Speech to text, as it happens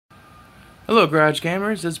Hello Garage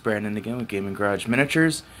Gamers, it's Brandon again with Gaming Garage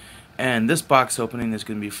Miniatures, and this box opening is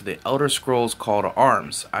going to be for the Elder Scrolls Call to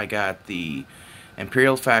Arms. I got the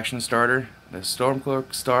Imperial Faction starter, the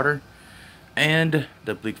Stormcloak starter, and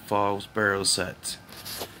the Bleak Falls Barrow set.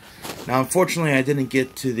 Now unfortunately I didn't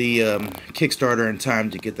get to the Kickstarter in time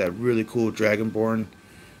to get that really cool Dragonborn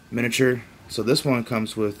miniature, so this one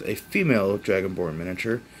comes with a female Dragonborn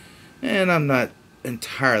miniature, and I'm not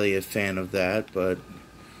entirely a fan of that, but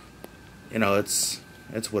you know, it's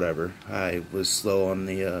whatever. I was slow on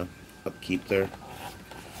the upkeep there.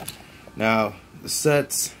 Now, the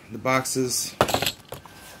sets, the boxes,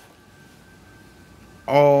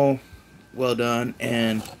 all well done,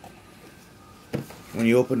 and when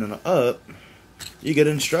you open it up, you get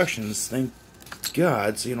instructions. Thank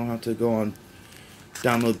God, so you don't have to go on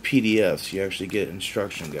download PDFs. You actually get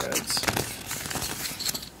instruction guides.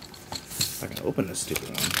 I can open this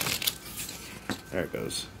stupid one. There it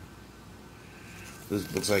goes.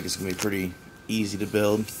 This looks like it's going to be pretty easy to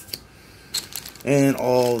build. And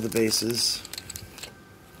all the bases.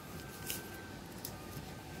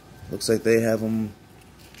 Looks like they have them,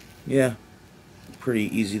 yeah, pretty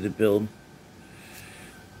easy to build.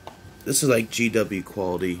 This is like GW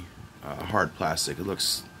quality hard plastic.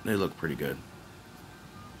 They look pretty good.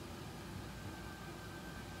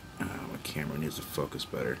 My camera needs to focus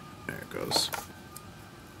better. There it goes.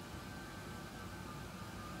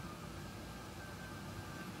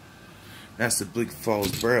 That's the Bleak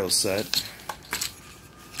Falls Barrow set.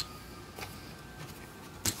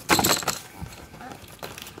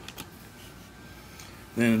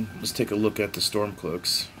 Then let's take a look at the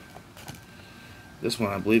Stormcloaks. This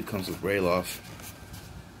one I believe comes with Ralof.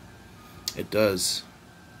 It does.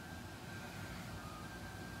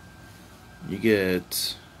 You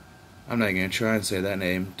get, I'm not going to try and say that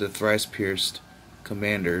name, the Thrice Pierced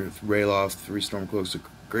Commander, Ralof, 3 Stormcloaks with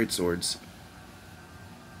great swords.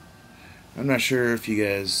 I'm not sure if you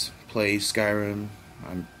guys play Skyrim.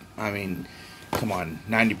 I mean, come on,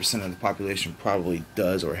 90% of the population probably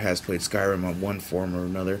does or has played Skyrim on one form or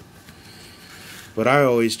another. But I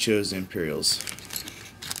always chose the Imperials.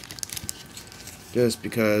 Just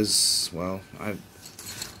because, well, I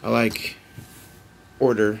like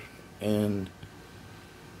order and,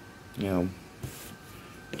 you know,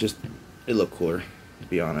 just, it looked cooler, to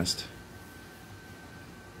be honest.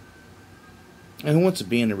 And who wants to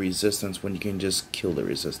be in the Resistance when you can just kill the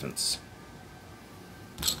Resistance?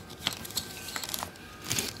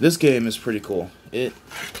 This game is pretty cool. It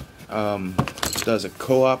does a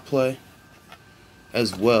co-op play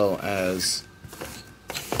as well as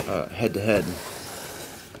head-to-head.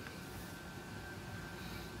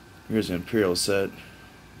 Here's an Imperial set.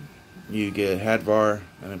 You get Hadvar,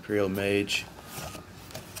 an Imperial Mage,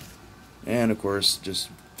 and of course just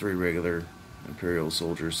 3 regular Imperial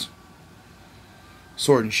soldiers.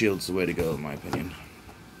 Sword and Shield's the way to go, in my opinion.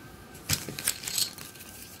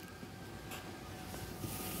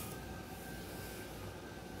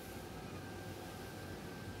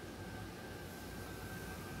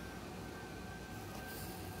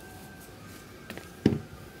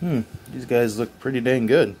 These guys look pretty dang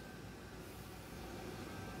good.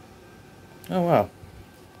 Oh wow.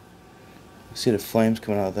 See the flames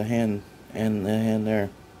coming out of the hand and the hand there.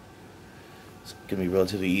 It's going to be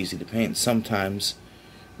relatively easy to paint. Sometimes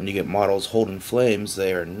when you get models holding flames,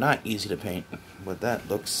 they are not easy to paint, but that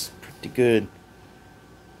looks pretty good.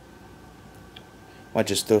 Might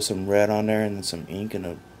just throw some red on there and then some ink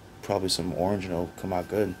and probably some orange and it'll come out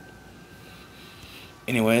good.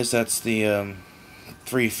 Anyways, that's the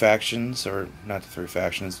 3 factions, or not the 3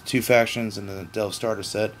 factions, 2 factions in the Delve starter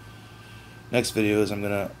set. Next video is I'm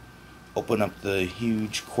going to open up the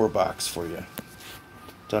huge core box for you.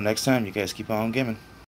 Until next time, you guys keep on gaming.